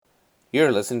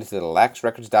You're listening to the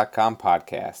LaxRecords.com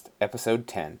podcast, episode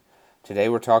 10. Today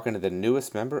we're talking to the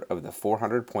newest member of the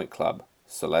 400 Point Club.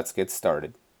 So let's get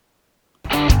started.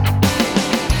 Hey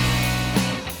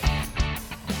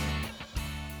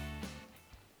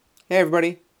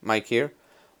everybody, Mike here.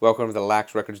 Welcome to the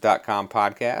LaxRecords.com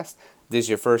podcast. If this is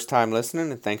your first time listening,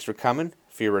 and thanks for coming.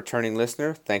 If you're a returning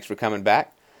listener, thanks for coming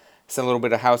back. It's a little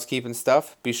bit of housekeeping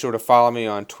stuff. Be sure to follow me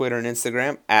on Twitter and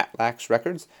Instagram at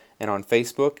LaxRecords and on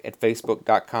Facebook at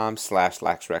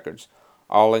facebook.com/LaxRecords.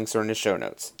 All links are in the show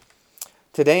notes.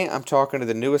 Today I'm talking to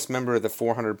the newest member of the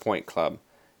 400 Point Club.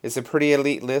 It's a pretty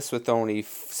elite list with only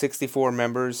 64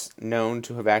 members known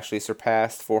to have actually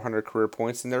surpassed 400 career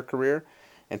points in their career,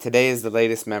 and today is the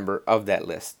latest member of that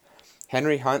list,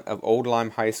 Henry Hunt of Old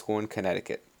Lyme High School in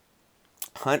Connecticut.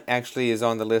 Hunt actually is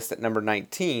on the list at number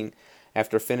 19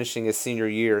 after finishing his senior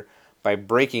year by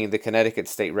breaking the Connecticut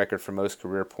state record for most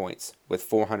career points with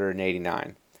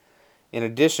 489. In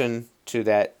addition to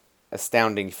that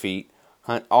astounding feat,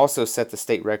 Hunt also set the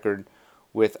state record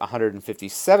with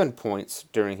 157 points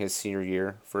during his senior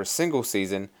year for a single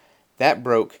season. That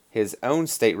broke his own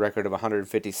state record of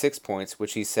 156 points,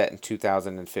 which he set in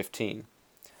 2015.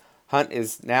 Hunt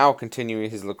is now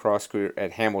continuing his lacrosse career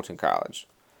at Hamilton College.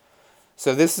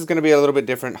 So this is going to be a little bit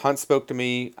different. Hunt spoke to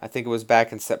me, I think it was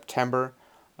back in September,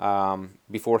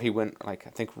 before he went, I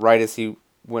think right as he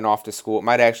went off to school. It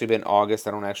might have actually been August.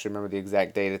 I don't actually remember the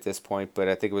exact date at this point, but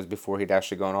I think it was before he'd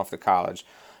actually gone off to college.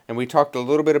 And we talked a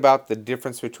little bit about the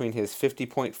difference between his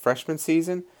 50-point freshman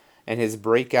season and his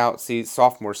breakout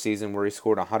sophomore season where he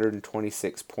scored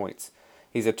 126 points.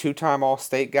 He's a two-time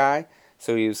All-State guy,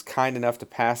 so he was kind enough to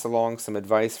pass along some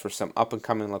advice for some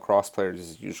up-and-coming lacrosse players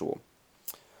as usual.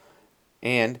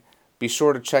 And be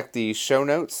sure to check the show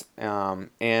notes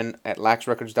and at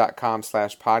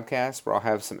laxrecords.com/podcast, where I'll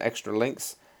have some extra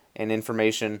links and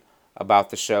information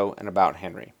about the show and about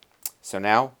Henry. So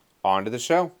now, on to the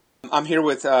show. I'm here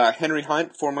with Henry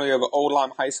Hunt, formerly of Old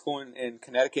Lyme High School in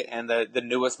Connecticut, and the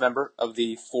newest member of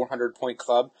the 400 Point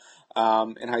Club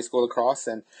in high school lacrosse.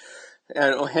 And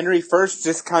Henry, first,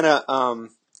 just kind of,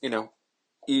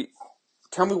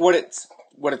 tell me what it's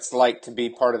like to be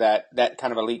part of that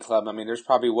kind of elite club. I mean, there's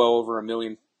probably well over 1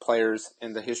 million players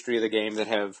in the history of the game that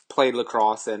have played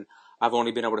lacrosse, and I've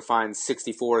only been able to find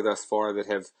 64 thus far that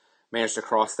have managed to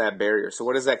cross that barrier. So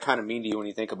what does that kind of mean to you when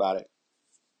you think about it?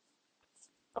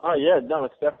 Oh, yeah, no,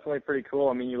 it's definitely pretty cool.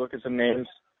 I mean, you look at some names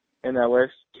in that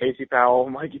list, Casey Powell,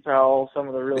 Mikey Powell, some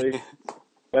of the really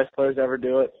best players to ever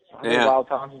do it. I think Lyle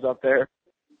Thompson's up there.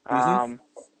 Mm-hmm.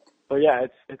 But, yeah,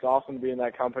 it's awesome to be in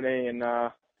that company, and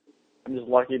I'm just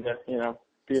lucky to,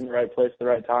 be in the right place at the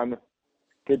right time with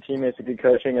good teammates and good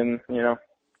coaching and,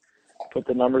 put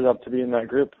the numbers up to be in that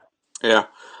group. Yeah.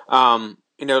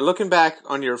 Looking back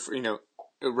on your,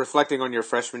 reflecting on your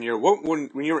freshman year, when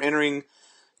you were entering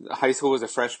high school as a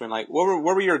freshman,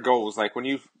 what were your goals? Like when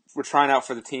you were trying out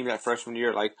for the team that freshman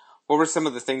year, what were some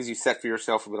of the things you set for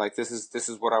yourself and be like, this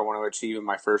is what I want to achieve in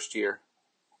my first year?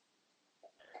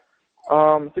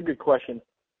 It's a good question.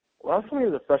 When I was coming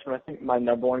as a freshman, I think my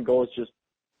number one goal is just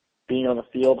being on the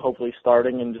field, hopefully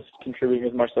starting and just contributing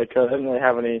as much as I could. I didn't really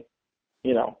have any,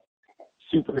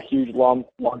 super huge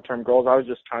long-term goals. I was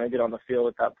just trying to get on the field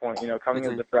at that point. Coming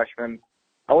as a freshman,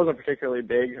 I wasn't particularly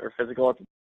big or physical at the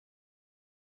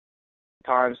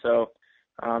time, so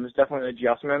it's definitely an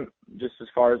adjustment just as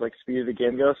far as speed of the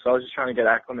game goes. So I was just trying to get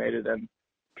acclimated and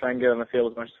try and get on the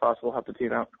field as much as possible, help the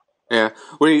team out. Yeah.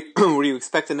 Were you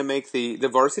expecting to make the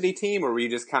varsity team, or were you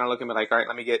just kind of looking at all right,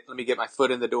 let me get my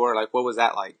foot in the door? What was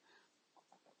that like?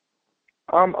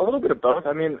 A little bit of both.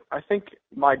 I mean, I think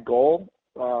my goal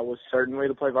was certainly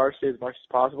to play varsity as much as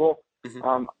possible.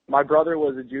 Mm-hmm. My brother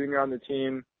was a junior on the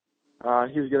team.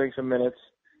 He was getting some minutes,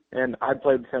 and I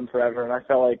played with him forever, and I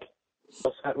felt like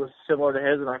it was similar to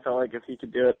his, and I felt like if he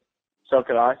could do it, so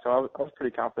could I. So I was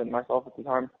pretty confident in myself at the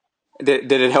time.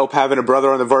 Did it help having a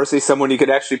brother on the varsity, someone you could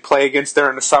actually play against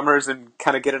during the summers and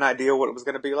kind of get an idea what it was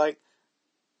going to be like?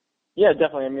 Yeah,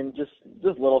 definitely. I mean, just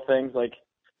little things like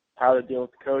how to deal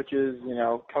with the coaches.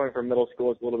 Coming from middle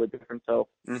school is a little bit different. So,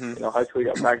 high school you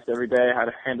got practice every day, how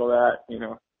to handle that.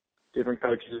 Different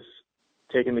coaches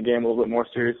taking the game a little bit more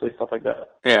seriously, stuff like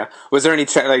that. Yeah. Was there any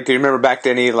do you remember back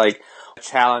to any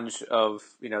challenge of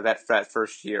that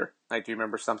first year? Do you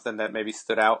remember something that maybe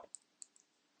stood out?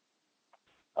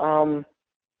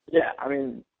 Yeah. I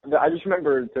mean, I just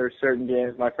remember there were certain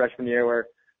games my freshman year where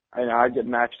I'd get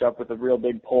matched up with a real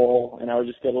big pole, and I would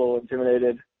just get a little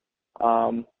intimidated.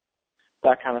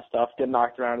 That kind of stuff, get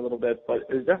knocked around a little bit, but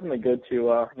it was definitely good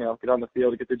to get on the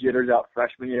field, get the jitters out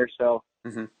freshman year. So,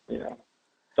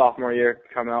 sophomore year,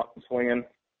 come out swinging.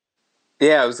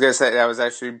 Yeah, I was gonna say that was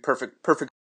actually perfect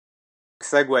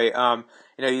segue.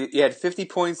 You had 50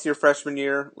 points your freshman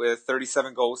year with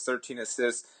 37 goals, 13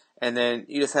 assists, and then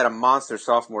you just had a monster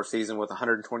sophomore season with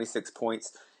 126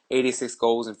 points, 86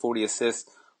 goals, and 40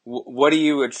 assists. What do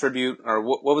you attribute, or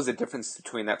what was the difference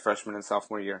between that freshman and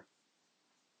sophomore year?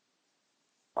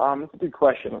 That's a good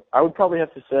question. I would probably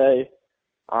have to say,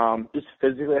 just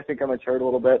physically, I think I matured a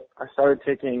little bit. I started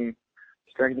taking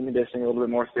strength and conditioning a little bit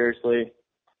more seriously.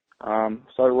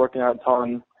 Started working out a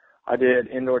ton. I did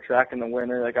indoor track in the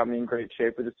winter. That got me in great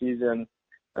shape for the season.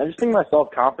 I just think my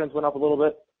self-confidence went up a little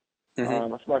bit. Mm-hmm.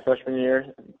 That's my freshman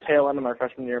year. Tail end of my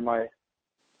freshman year, my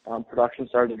production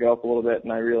started to go up a little bit,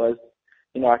 and I realized,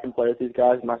 I can play with these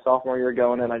guys. My sophomore year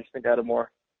going in, I just think I had a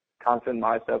more confident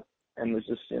mindset and was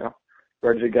just,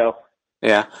 ready to go.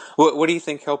 Yeah. What do you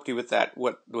think helped you with that?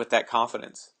 With that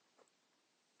confidence?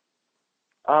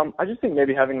 I just think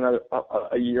maybe having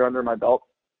a year under my belt,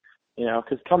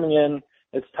 because coming in,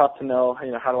 it's tough to know,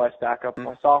 how do I stack up.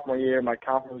 My sophomore year, my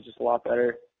confidence was just a lot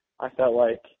better. I felt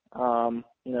like,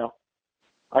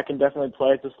 I can definitely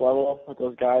play at this level with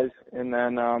those guys. And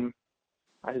then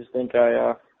I just think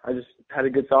I just had a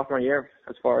good sophomore year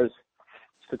as far as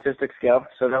statistics go.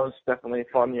 So that was definitely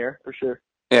a fun year for sure.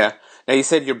 Yeah. Now you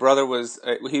said your brother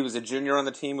he was a junior on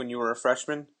the team when you were a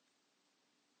freshman.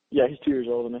 Yeah, he's 2 years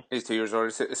older than me. He's 2 years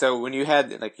older. So when you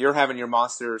had you're having your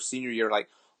monster senior year,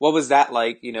 what was that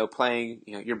like? Playing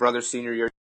your brother's senior year,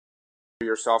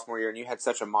 your sophomore year, and you had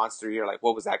such a monster year.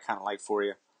 What was that kind of like for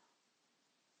you?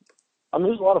 It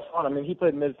was a lot of fun. He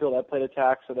played midfield, I played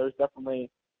attack, so there was definitely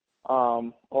a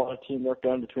lot of teamwork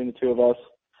done between the two of us.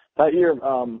 That year,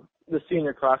 the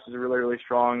senior class was really, really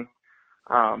strong.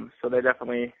 So they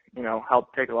definitely,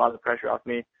 helped take a lot of the pressure off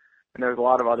me. And there was a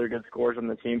lot of other good scorers on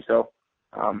the team. So,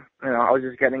 I was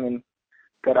just getting in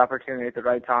good opportunity at the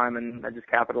right time, and I just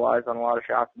capitalized on a lot of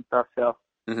shots and stuff. So,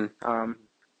 that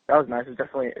was nice. It's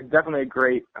definitely a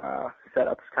great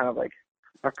setup. It's kind of like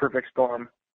a perfect storm.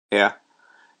 Yeah.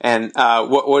 And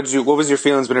what was your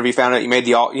feelings whenever you found out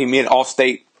you made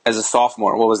All-State as a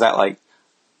sophomore? What was that like?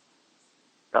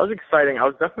 That was exciting. I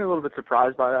was definitely a little bit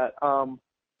surprised by that.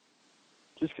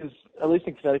 Just because, at least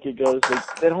in Connecticut goes,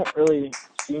 they don't really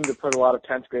seem to put a lot of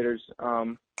 10th graders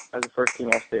as a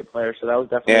first-team All-State player, so that was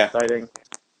definitely exciting.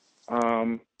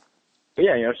 But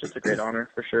yeah, it's just a great honor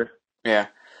for sure. Yeah.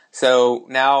 So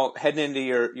now heading into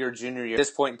your junior year, at this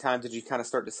point in time, did you kind of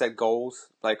start to set goals?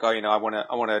 I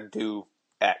want to do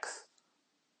X.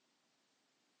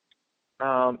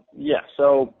 Yeah.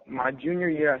 So my junior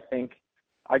year, I think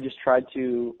I just tried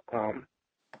to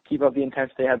keep up the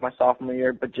intensity I had my sophomore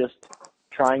year, but just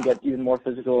try and get even more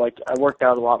physical. I worked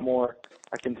out a lot more.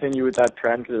 I continue with that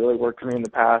trend because it really worked for me in the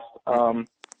past.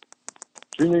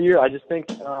 Junior year, I just think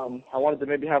I wanted to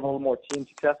maybe have a little more team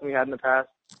success than we had in the past.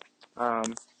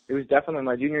 It was definitely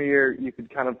my junior year. You could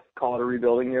kind of call it a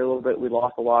rebuilding year a little bit. We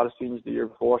lost a lot of seniors the year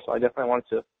before, so I definitely wanted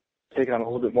to take on a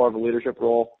little bit more of a leadership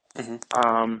role.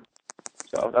 Mm-hmm.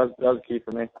 So that was key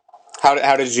for me.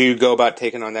 How did you go about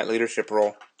taking on that leadership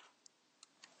role?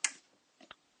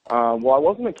 Well, I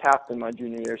wasn't a captain my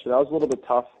junior year, so that was a little bit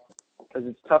tough because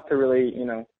it's tough to really,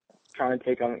 try and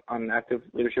take on an active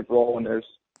leadership role when there's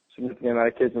a significant amount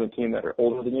of kids on the team that are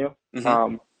older than you.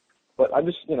 Mm-hmm. But I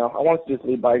just, I wanted to just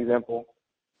lead by example,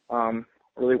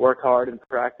 really work hard in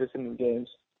practice and in games,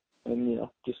 and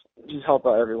just help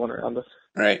out everyone around us.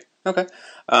 Right. Okay.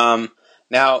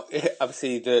 Now,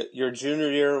 obviously, your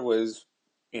junior year was,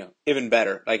 even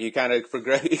better. You kind of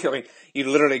progress. You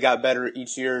literally got better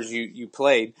each year as you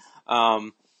played.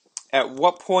 At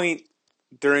what point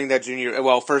during that junior year?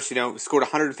 Well, first, scored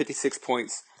 156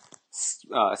 points,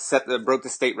 broke the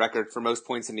state record for most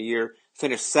points in the year.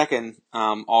 Finished second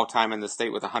all time in the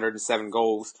state with 107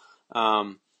 goals.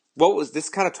 What was this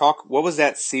kind of talk? What was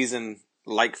that season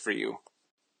like for you?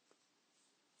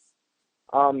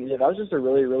 Yeah, that was just a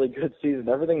really, really good season.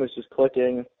 Everything was just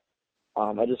clicking.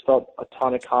 I just felt a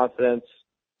ton of confidence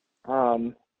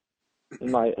in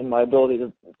my ability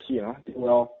to do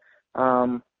well.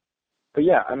 But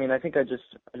yeah, I think I just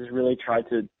really tried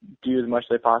to do as much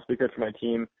as I possibly could for my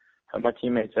team, help my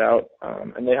teammates out,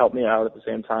 and they helped me out at the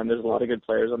same time. There's a lot of good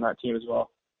players on that team as well.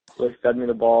 So they fed me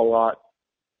the ball a lot.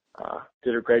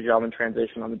 Did a great job in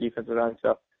transition on the defensive end.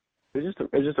 So it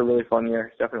was just a really fun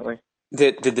year, definitely.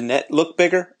 Did the net look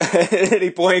bigger at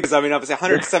any point? Because obviously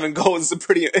 107 goals is a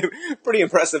pretty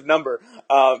impressive number.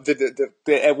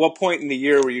 At what point in the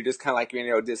year were you just kind of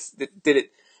did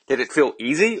it feel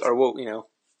easy or what?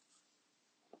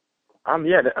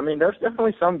 Yeah, there's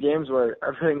definitely some games where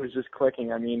everything was just clicking.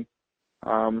 There's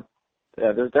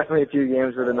definitely a few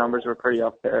games where the numbers were pretty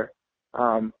up there.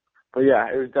 But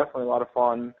yeah, it was definitely a lot of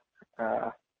fun.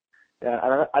 Yeah,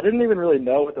 and I didn't even really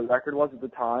know what the record was at the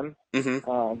time.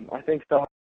 Mm-hmm. I think someone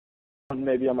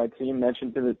maybe on my team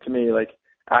mentioned to me like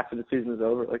after the season was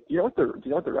over, like, do you know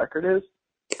what the record is?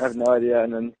 I have no idea.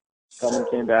 And then someone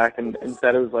came back and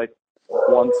said it was like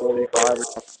 145 or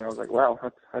something. I was like, wow,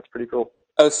 that's pretty cool.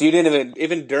 Oh, so you didn't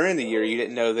even during the year you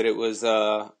didn't know that it was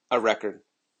a record.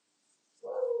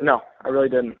 No, I really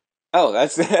didn't. Oh,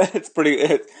 that's that's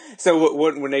pretty. So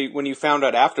when you found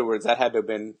out afterwards, that had to have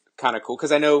been kind of cool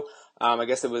because I know I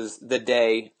guess it was the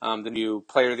day the new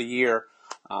Player of the Year,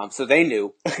 so they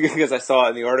knew because I saw it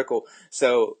in the article.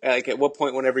 So like at what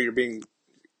point, whenever you're being,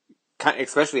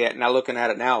 especially now looking at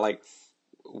it now, like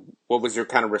what was your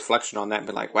kind of reflection on that? And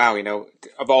be like, wow,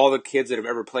 of all the kids that have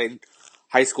ever played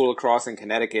high school lacrosse in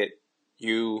Connecticut,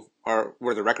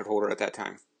 were the record holder at that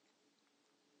time.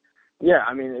 Yeah,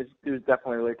 I mean, it was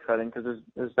definitely really exciting because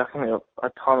there's definitely a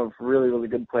ton of really, really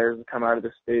good players that come out of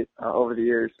the state over the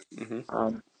years.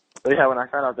 Mm-hmm. But yeah, when I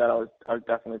found out that, I was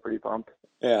definitely pretty pumped.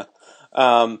 Yeah.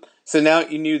 So now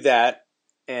you knew that,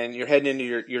 and you're heading into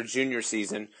your junior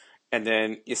season, and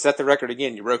then you set the record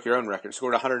again. You broke your own record,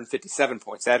 scored 157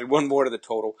 points, added one more to the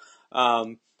total.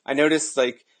 I noticed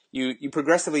like you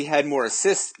progressively had more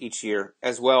assists each year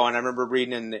as well, and I remember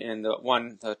reading in the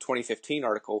 2015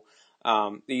 article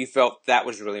that you felt that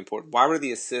was really important. Why were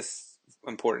the assists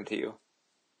important to you?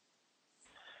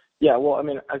 Yeah, well, I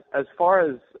mean, as far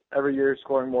as every year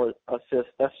scoring more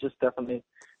assists, that's just definitely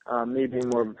me being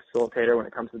more of a facilitator when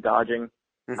it comes to dodging.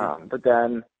 Mm-hmm. But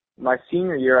then my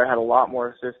senior year, I had a lot more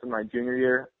assists than my junior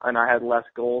year, and I had less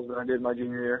goals than I did my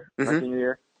junior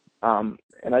year.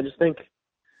 And I just think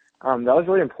that was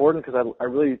really important because I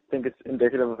really think it's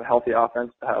indicative of a healthy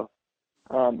offense to have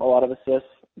a lot of assists.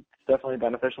 It's definitely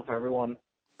beneficial for everyone.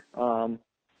 I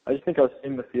just think I was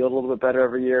seeing the field a little bit better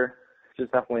every year.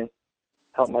 Just definitely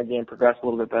helped my game progress a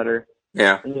little bit better.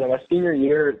 Yeah. And, my senior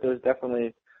year, there was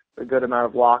definitely a good amount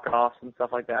of walk-offs and stuff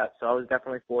like that. So I was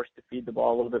definitely forced to feed the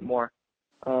ball a little bit more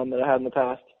than I had in the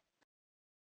past.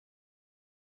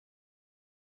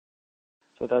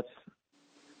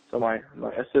 So my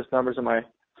assist numbers and my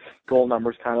goal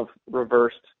numbers kind of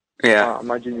reversed Yeah.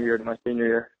 my junior year to my senior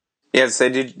year. Yeah, so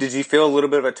did you feel a little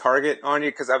bit of a target on you?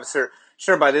 Because I was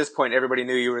sure by this point everybody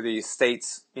knew you were the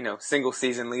state's single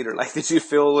season leader. Like, did you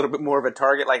feel a little bit more of a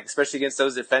target? Like, especially against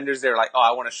those defenders, they're like, oh,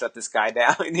 I want to shut this guy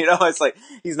down. It's like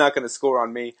he's not going to score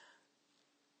on me.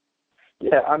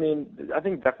 Yeah, I mean, I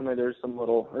think definitely there's some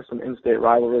in-state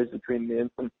rivalries between me and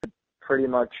some pretty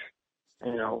much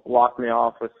locked me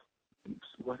off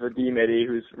with a D-midi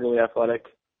who's really athletic.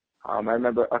 I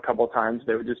remember a couple of times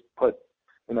they would just put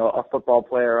a football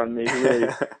player on me who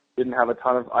really didn't have a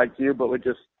ton of IQ, but would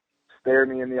just stare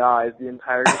me in the eyes the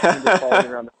entire game, just following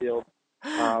me around the field.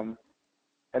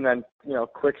 And then,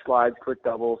 quick slides, quick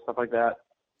doubles, stuff like that.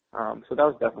 So that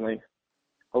was definitely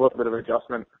a little bit of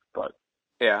adjustment, but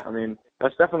yeah, I mean,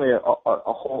 that's definitely a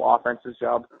whole offense's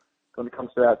job when it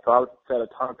comes to that. So I would set a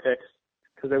ton of picks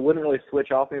because they wouldn't really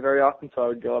switch off me very often. So I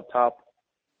would go up top,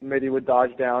 Midi would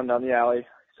dodge down the alley,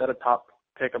 set a top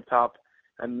pick up top,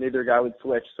 and neither guy would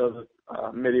switch. So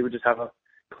the Midi would just have a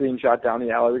clean shot down the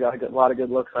alley. We got a lot of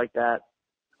good looks like that,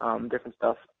 different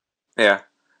stuff. Yeah.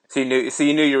 So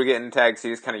you knew you were getting tagged, so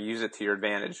you just kind of use it to your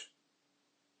advantage.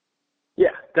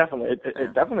 Yeah, definitely.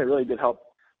 It definitely really did help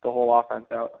the whole offense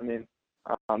out. I mean,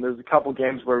 there's a couple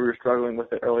games where we were struggling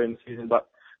with it early in the season, but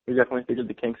we definitely figured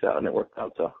the kinks out and it worked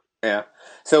out. So. Yeah.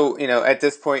 So, at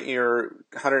this point, you're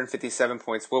 157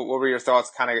 points. What were your thoughts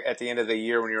kind of at the end of the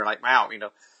year when you were like, wow,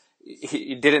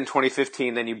 you did it in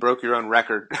 2015, then you broke your own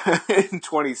record in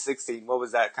 2016. What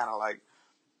was that kind of like?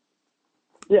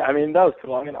 Yeah, I mean, that was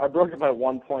cool. I mean, I broke it by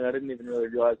 1 point. I didn't even really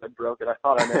realize I broke it. I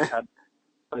thought I may have had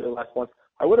the last one.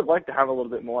 I would have liked to have a little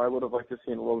bit more. I would have liked to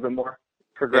see a little bit more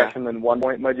progression than 1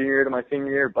 point my junior year to my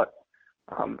senior year, but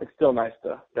it's still nice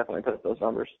to definitely put up those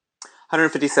numbers.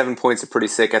 157 points are pretty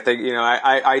sick. I think,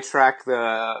 I track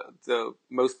the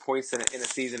most points in a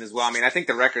season as well. I mean, I think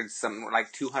the record's something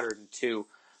like 202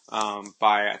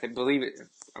 by, believe it,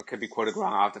 I could be quoted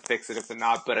wrong. I'll have to fix it if it's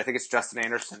not, but I think it's Justin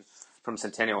Anderson from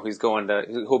Centennial.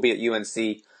 He'll be at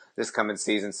UNC this coming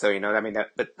season. So,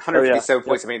 but 157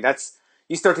 points, I mean,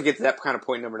 you start to get to that kind of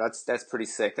point number. That's pretty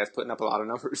sick. That's putting up a lot of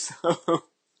numbers.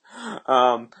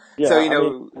 Yeah,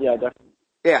 definitely.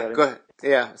 Yeah, go ahead.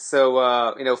 Yeah, so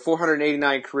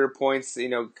 489 career points.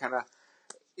 Kind of.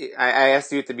 I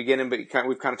asked you at the beginning, but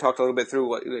we've kind of talked a little bit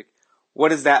through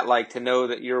what is that like to know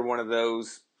that you're one of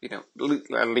those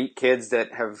elite kids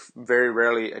that have very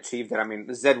rarely achieved that. I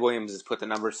mean, Zed Williams has put the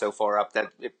numbers so far up that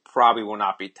it probably will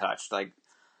not be touched. Like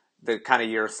the kind of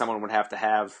year someone would have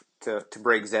to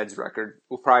break Zed's record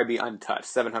will probably be untouched.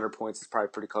 700 points is probably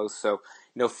pretty close. So,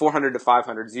 400 to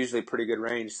 500 is usually a pretty good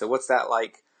range. So what's that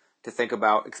like to think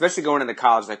about, especially going into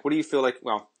college? Like, what do you feel like,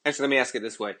 well, actually, let me ask it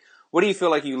this way. What do you feel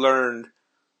like you learned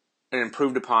and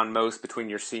improved upon most between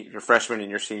your freshman and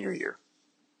your senior year?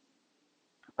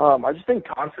 I just think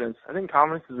confidence. I think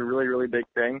confidence is a really, really big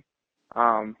thing,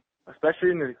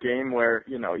 especially in this game where,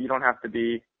 you don't have to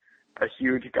be a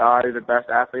huge guy or the best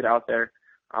athlete out there.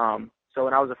 So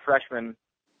when I was a freshman,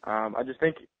 I just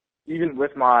think even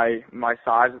with my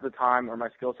size at the time or my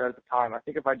skill set at the time, I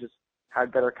think if I just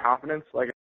had better confidence,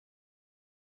 like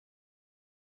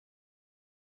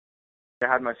I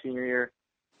had my senior year,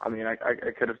 I mean, I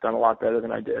could have done a lot better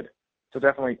than I did. So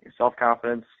definitely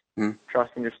self-confidence,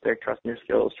 trusting your stick, trusting your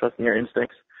skills, trusting your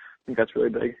instincts. I think that's really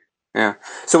big. Yeah.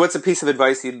 So what's a piece of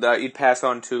advice you'd pass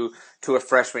on to a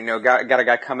freshman? Got a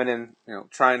guy coming in,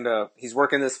 he's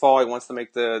working this fall. He wants to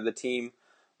make the team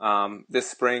this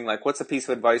spring. Like, what's a piece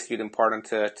of advice you'd impart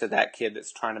onto to that kid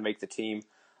that's trying to make the team?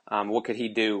 What could he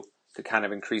do to kind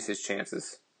of increase his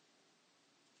chances?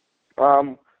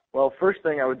 Well, first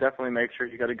thing, I would definitely make sure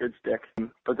you got a good stick.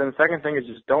 But then the second thing is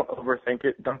just don't overthink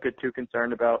it. Don't get too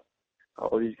concerned about,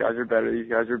 oh, these guys are better, these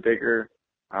guys are bigger.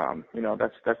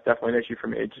 That's definitely an issue for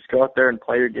me. Just go out there and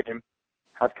play your game,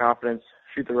 have confidence,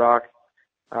 shoot the rock.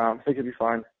 I think you'll be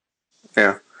fine.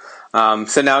 Yeah.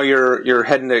 So now you're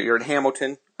at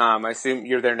Hamilton. I assume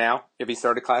you're there now. Have you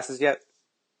started classes yet?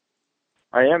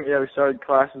 I am. Yeah, we started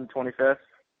classes the 25th.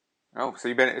 Oh, so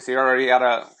you're already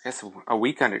out a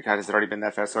week under. God, has it already been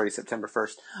that fast? It's already September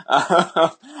 1st.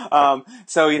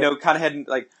 So, kind of heading,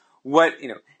 like, what,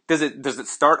 does it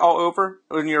start all over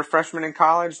when you're a freshman in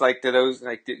college? Like,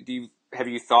 have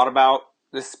you thought about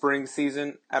this spring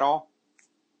season at all?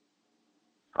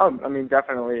 I mean,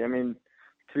 definitely. I mean,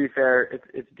 to be fair,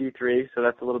 it's D3, so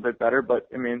that's a little bit better. But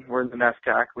I mean, we're in the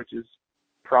NESCAC, which is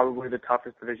probably the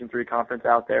toughest Division III conference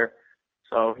out there.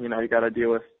 So you got to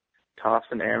deal with Tufts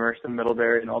and Amherst and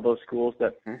Middlebury and all those schools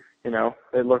that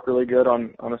they look really good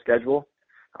on a schedule.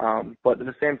 But at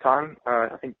the same time,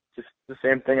 I think just the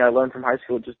same thing I learned from high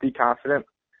school: just be confident.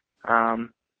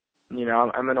 I'm in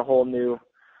a whole new.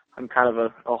 I'm kind of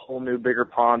a whole new bigger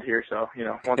pond here. So,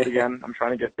 once again, I'm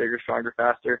trying to get bigger, stronger,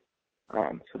 faster.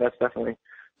 So that's definitely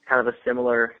kind of a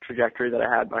similar trajectory that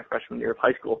I had my freshman year of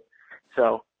high school.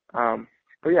 So,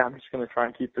 but yeah, I'm just going to try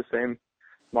and keep the same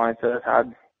mindset I've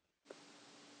had.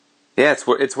 Yeah,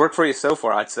 it's worked for you so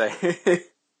far, I'd say.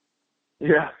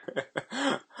 Yeah.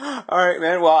 All right,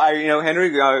 man. Well,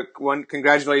 Henry,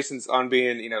 congratulations on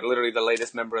being, literally the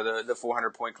latest member of the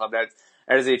 400 Point Club. That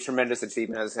is a tremendous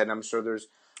achievement, as I said. And I'm sure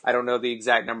I don't know the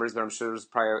exact numbers, but I'm sure there's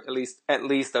probably at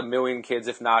least a million kids,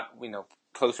 if not,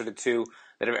 closer to 2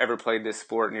 that have ever played this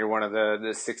sport. And you're one of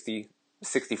the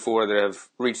 64 that have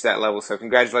reached that level. So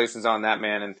congratulations on that,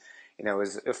 man. And, it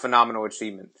was a phenomenal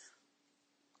achievement.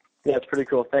 Yeah, it's pretty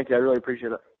cool. Thank you. I really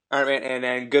appreciate it. All right, man,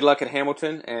 and good luck at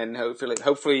Hamilton, and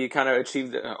hopefully you kind of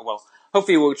achieve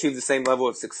hopefully you will achieve the same level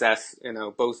of success,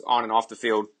 both on and off the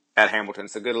field at Hamilton.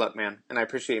 So good luck, man, and I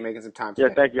appreciate you making some time today.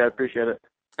 Yeah, thank you. I appreciate it.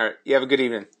 All right, you have a good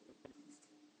evening.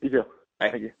 You too. Bye.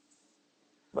 Thank you.